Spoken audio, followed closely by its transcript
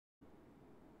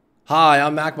Hi,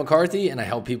 I'm McCarthy, and I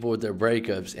help people with their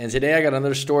breakups. And today I got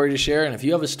another story to share. And if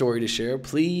you have a story to share,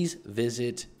 please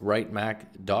visit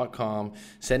writemac.com.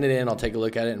 Send it in. I'll take a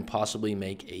look at it and possibly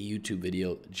make a YouTube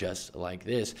video just like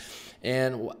this.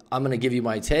 And I'm going to give you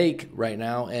my take right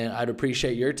now, and I'd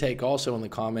appreciate your take also in the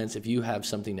comments if you have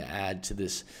something to add to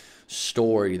this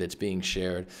story that's being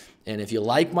shared. And if you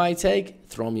like my take,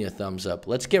 throw me a thumbs up.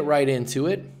 Let's get right into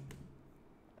it.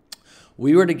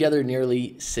 We were together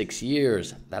nearly 6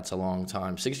 years. That's a long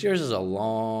time. 6 years is a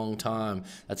long time.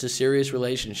 That's a serious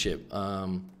relationship.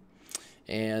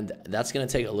 And that's going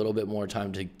to take a little bit more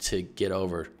time to get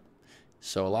over.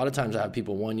 So a lot of times I have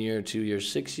people 1 year, 2 years,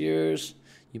 6 years.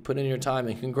 You put in your time.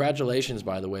 And congratulations,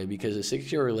 by the way, because a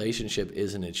 6-year relationship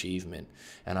is an achievement.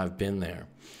 And I've been there.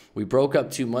 We broke up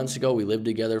 2 months ago. We lived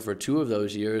together for 2 of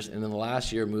those years. And then the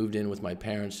last year moved in with my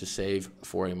parents to save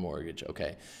for a mortgage.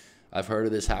 Okay. I've heard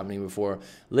of this happening before.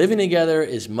 Living together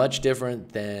is much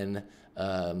different than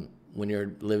when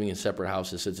you're living in separate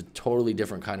houses. So it's a totally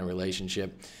different kind of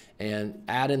relationship. And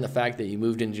add in the fact that you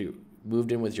moved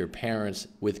in with your parents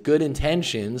with good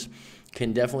intentions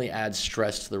can definitely add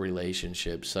stress to the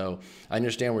relationship. So I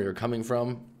understand where you're coming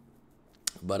from,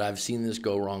 but I've seen this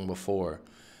go wrong before.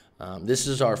 This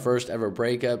is our first ever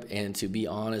breakup, and to be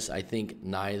honest, I think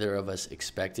neither of us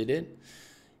expected it.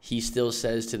 He still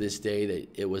says to this day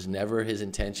that it was never his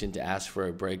intention to ask for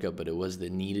a breakup, but it was the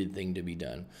needed thing to be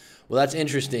done. Well, that's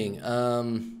interesting.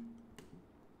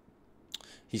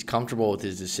 He's comfortable with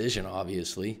his decision,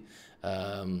 obviously.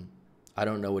 I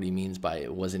don't know what he means by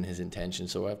it wasn't his intention,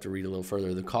 so I have to read a little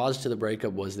further. The cause to the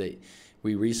breakup was that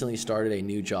we recently started a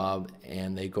new job,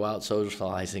 and they go out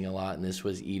socializing a lot, and this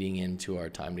was eating into our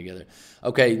time together.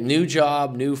 Okay, new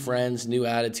job, new friends, new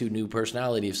attitude, new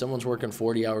personality. If someone's working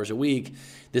 40 hours a week,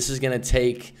 this is going to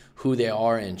take who they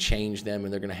are and change them,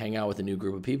 and they're going to hang out with a new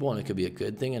group of people, and it could be a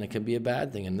good thing, and it could be a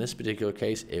bad thing. In this particular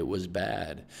case, it was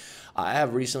bad. I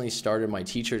have recently started my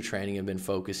teacher training and been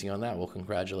focusing on that. Well,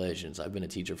 congratulations. I've been a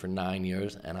teacher for 9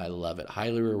 years, and I love it.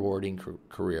 Highly rewarding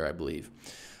career, I believe.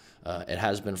 It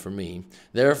has been for me.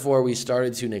 Therefore, we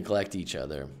started to neglect each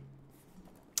other.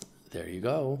 There you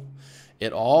go.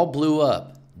 It all blew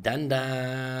up. Dun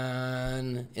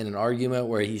dun. In an argument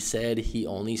where he said he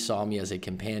only saw me as a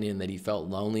companion, that he felt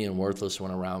lonely and worthless when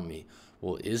around me.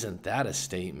 Well, isn't that a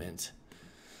statement?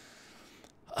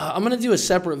 I'm going to do a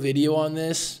separate video on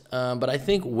this, but I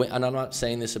think, and I'm not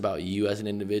saying this about you as an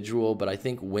individual, but I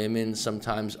think women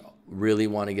sometimes really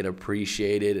want to get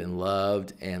appreciated and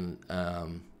loved and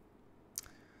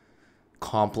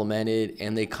complimented,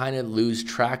 and they kind of lose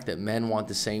track that men want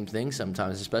the same thing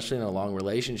sometimes, especially in a long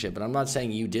relationship. And I'm not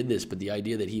saying you did this, but the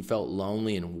idea that he felt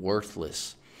lonely and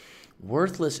worthless.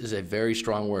 Worthless is a very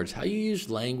strong word. It's how you use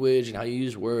language and how you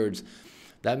use words.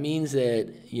 That means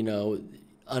that, you know,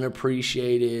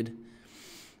 unappreciated.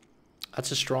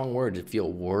 That's a strong word, to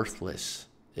feel worthless.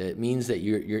 It means that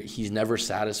he's never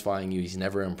satisfying you. He's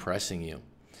never impressing you.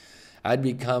 I'd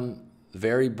become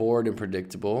very bored and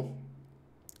predictable.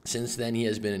 Since then, he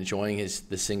has been enjoying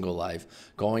the single life,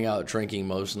 going out drinking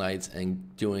most nights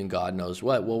and doing God knows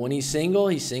what. Well, when he's single,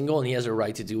 and he has a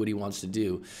right to do what he wants to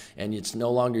do. And it's no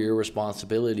longer your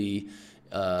responsibility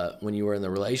when you were in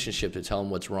the relationship to tell him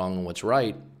what's wrong and what's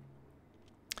right.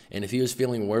 And if he was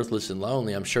feeling worthless and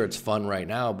lonely, I'm sure it's fun right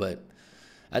now. But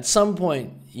at some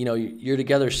point, you know, you're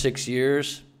together 6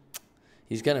 years.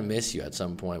 He's going to miss you at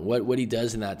some point. What he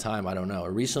does in that time, I don't know. I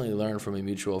recently learned from a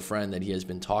mutual friend that he has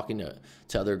been talking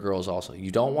to other girls also.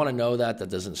 You don't want to know that. That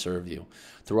doesn't serve you.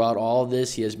 Throughout all of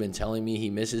this, he has been telling me he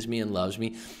misses me and loves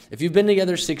me. If you've been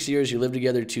together 6 years, you lived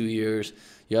together 2 years,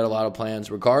 you had a lot of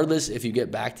plans, regardless if you get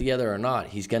back together or not,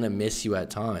 he's going to miss you at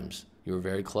times. You were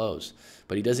very close.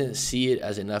 But he doesn't see it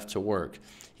as enough to work.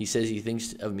 He says he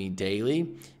thinks of me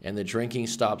daily, and the drinking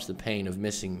stops the pain of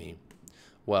missing me.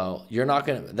 Well, you're not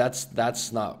going to,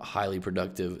 that's not highly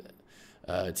productive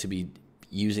to be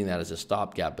using that as a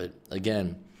stopgap. But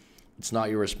again, it's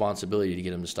not your responsibility to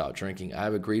get him to stop drinking. I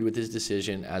have agreed with his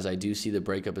decision, as I do see the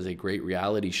breakup as a great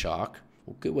reality shock.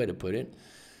 Well, good way to put it.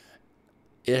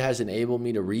 It has enabled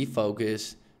me to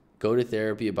refocus, go to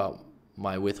therapy about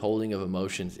my withholding of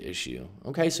emotions issue.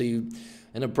 Okay, so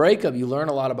in a breakup, you learn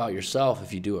a lot about yourself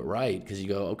if you do it right, because you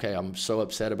go, okay, I'm so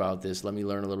upset about this. Let me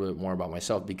learn a little bit more about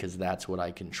myself, because that's what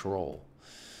I control.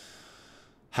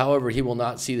 However, he will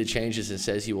not see the changes and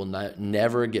says he will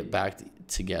never get back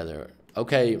together.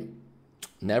 Okay,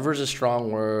 never is a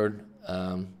strong word.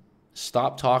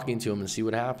 Stop talking to him and see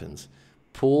what happens.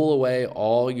 Pull away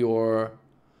all your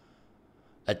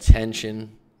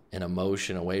attention and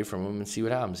emotion away from him and see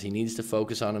what happens. He needs to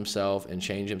focus on himself and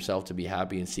change himself to be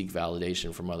happy and seek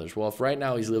validation from others. Well, if right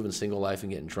now he's living single life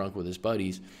and getting drunk with his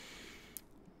buddies,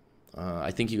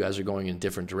 I think you guys are going in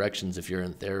different directions if you're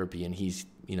in therapy and he's,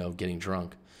 getting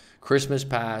drunk. Christmas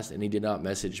passed and he did not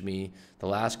message me. The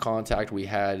last contact we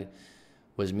had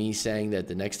was me saying that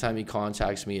the next time he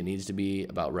contacts me, it needs to be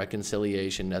about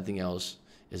reconciliation. Nothing else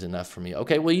is enough for me.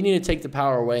 Okay, well, you need to take the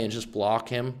power away and just block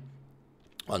him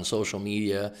on social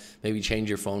media. Maybe change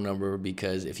your phone number,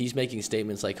 because if he's making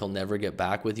statements like he'll never get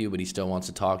back with you, but he still wants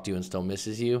to talk to you and still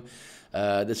misses you,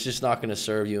 that's just not going to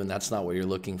serve you, and that's not what you're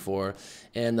looking for.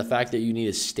 And the fact that you need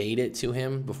to state it to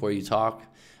him before you talk,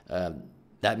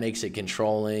 that makes it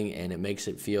controlling, and it makes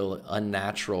it feel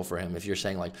unnatural for him. If you're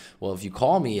saying like, well, if you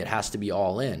call me, it has to be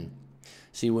all in.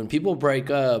 See, when people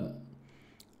break up,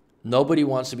 nobody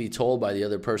wants to be told by the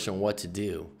other person what to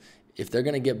do. If they're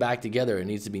going to get back together, it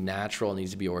needs to be natural. It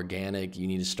needs to be organic. You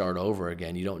need to start over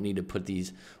again. You don't need to put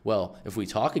these, well, if we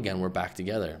talk again, we're back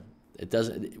together. It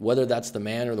doesn't, whether that's the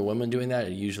man or the woman doing that,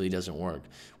 it usually doesn't work.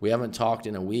 We haven't talked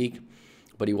in a week,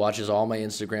 but he watches all my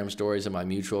Instagram stories, and my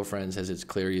mutual friend says it's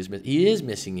clear he is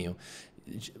missing you.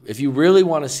 If you really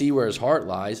want to see where his heart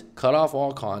lies, cut off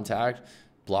all contact,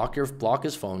 block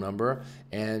his phone number,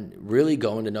 and really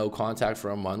go into no contact for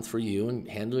a month for you, and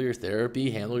handle your therapy,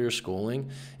 handle your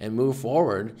schooling, and move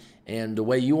forward. And the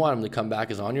way you want him to come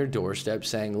back is on your doorstep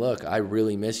saying, look, I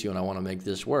really miss you and I want to make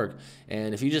this work.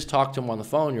 And if you just talk to him on the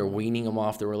phone, you're weaning him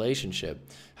off the relationship.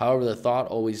 However, the thought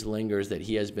always lingers that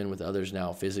he has been with others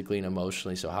now physically and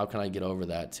emotionally. So how can I get over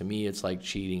that? To me, it's like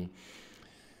cheating,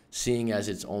 seeing as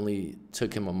it's only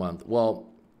took him a month. Well,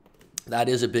 that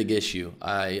is a big issue.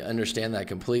 I understand that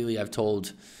completely. I've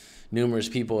told numerous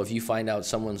people, if you find out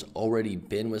someone's already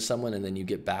been with someone and then you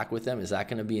get back with them, is that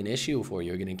going to be an issue for you?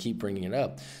 You're going to keep bringing it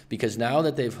up. Because now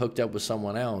that they've hooked up with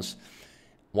someone else,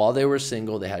 while they were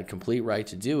single, they had complete right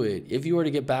to do it. If you were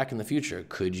to get back in the future,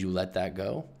 could you let that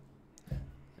go?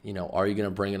 Are you going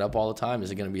to bring it up all the time? Is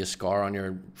it going to be a scar on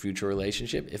your future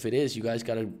relationship? If it is, you guys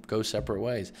got to go separate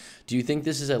ways. Do you think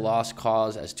this is a lost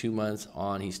cause, as 2 months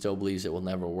on he still believes it will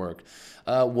never work?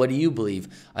 What do you believe?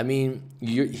 I mean,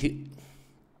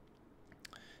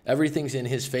 everything's in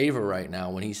his favor right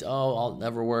now when he's, I'll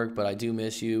never work, but I do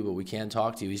miss you, but we can't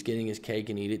talk to you. He's getting his cake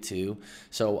and eat it too.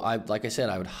 So like I said,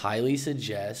 I would highly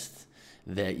suggest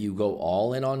that you go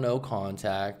all in on no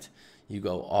contact. You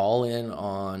go all in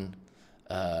on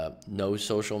no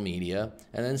social media,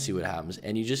 and then see what happens.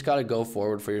 And you just got to go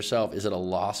forward for yourself. Is it a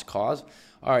lost cause?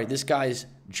 All right, this guy's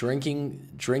drinking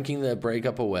the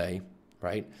breakup away,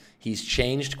 right? He's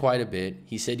changed quite a bit.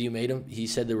 He said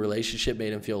the relationship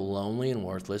made him feel lonely and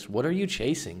worthless. What are you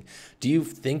chasing? Do you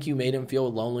think you made him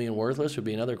feel lonely and worthless would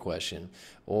be another question.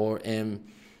 And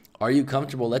are you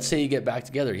comfortable? Let's say you get back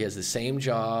together. He has the same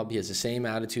job. He has the same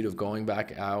attitude of going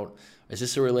back out. Is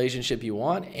this a relationship you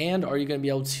want? And are you going to be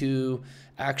able to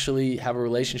actually have a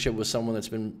relationship with someone that's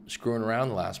been screwing around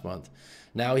the last month?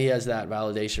 Now he has that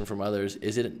validation from others.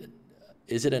 Is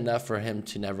it enough for him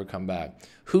to never come back?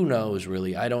 Who knows,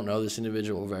 really? I don't know this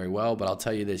individual very well, but I'll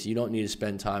tell you this. You don't need to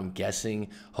spend time guessing,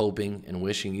 hoping, and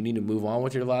wishing. You need to move on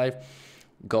with your life.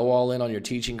 Go all in on your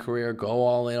teaching career. Go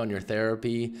all in on your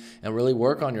therapy, and really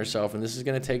work on yourself. And this is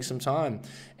going to take some time.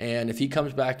 And if he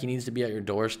comes back, he needs to be at your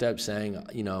doorstep saying,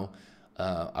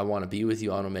 I want to be with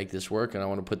you. I want to make this work, and I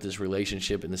want to put this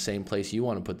relationship in the same place you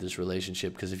want to put this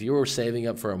relationship. Because if you were saving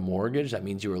up for a mortgage, that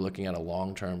means you were looking at a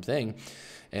long-term thing.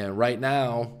 And right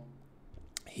now,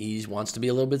 he wants to be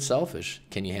a little bit selfish.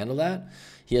 Can you handle that?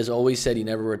 He has always said he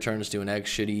never returns to an ex.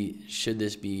 Should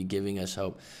this be giving us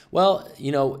hope? Well,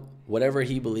 whatever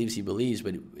he believes.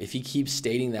 But if he keeps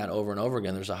stating that over and over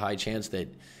again, there's a high chance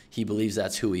that he believes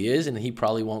that's who he is, and he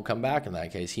probably won't come back in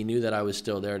that case. He knew that I was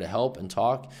still there to help and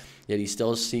talk, yet he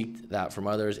still seeked that from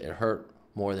others. It hurt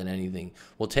more than anything.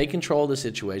 Well, take control of the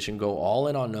situation. Go all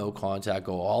in on no contact.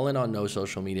 Go all in on no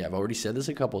social media. I've already said this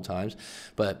a couple times,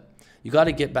 but you got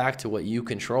to get back to what you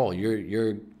control.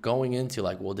 You're going into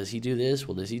like, well, does he do this?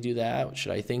 Well, does he do that?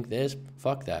 Should I think this?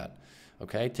 Fuck that.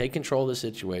 Okay, take control of the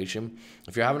situation.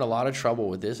 If you're having a lot of trouble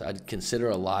with this, I'd consider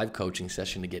a live coaching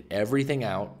session to get everything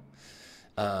out.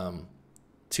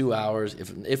 2 hours.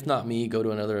 If not me, go to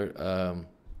another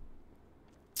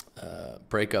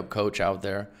breakup coach out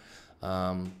there,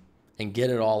 and get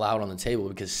it all out on the table,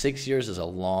 because 6 years is a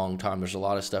long time. There's a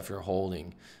lot of stuff you're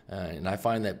holding. And I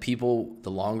find that people, the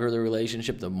longer the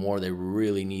relationship, the more they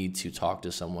really need to talk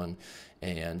to someone,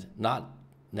 and not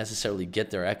necessarily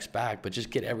get their ex back, but just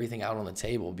get everything out on the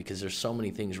table, because there's so many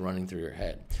things running through your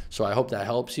head. So I hope that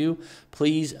helps you.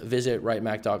 Please visit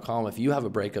rightmac.com if you have a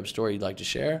breakup story you'd like to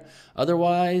share.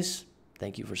 Otherwise,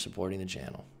 thank you for supporting the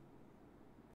channel.